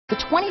The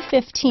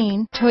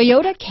 2015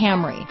 Toyota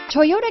Camry.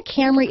 Toyota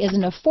Camry is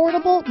an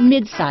affordable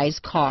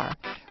mid-size car.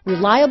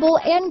 Reliable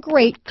and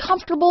great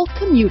comfortable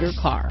commuter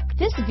car.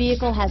 This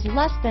vehicle has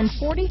less than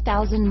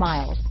 40,000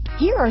 miles.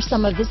 Here are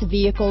some of this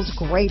vehicle's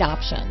great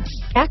options: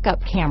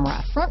 backup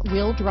camera, front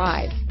wheel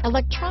drive,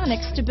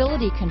 electronic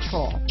stability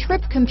control,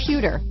 trip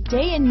computer,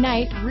 day and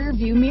night rear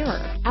view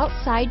mirror,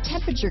 outside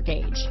temperature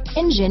gauge,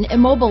 engine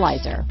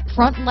immobilizer,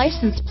 front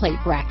license plate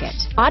bracket,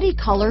 body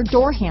color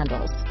door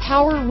handles,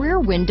 power rear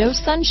window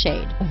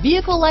sunshade. A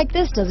vehicle like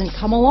this doesn't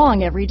come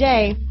along every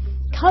day.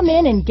 Come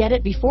in and get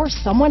it before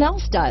someone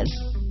else does.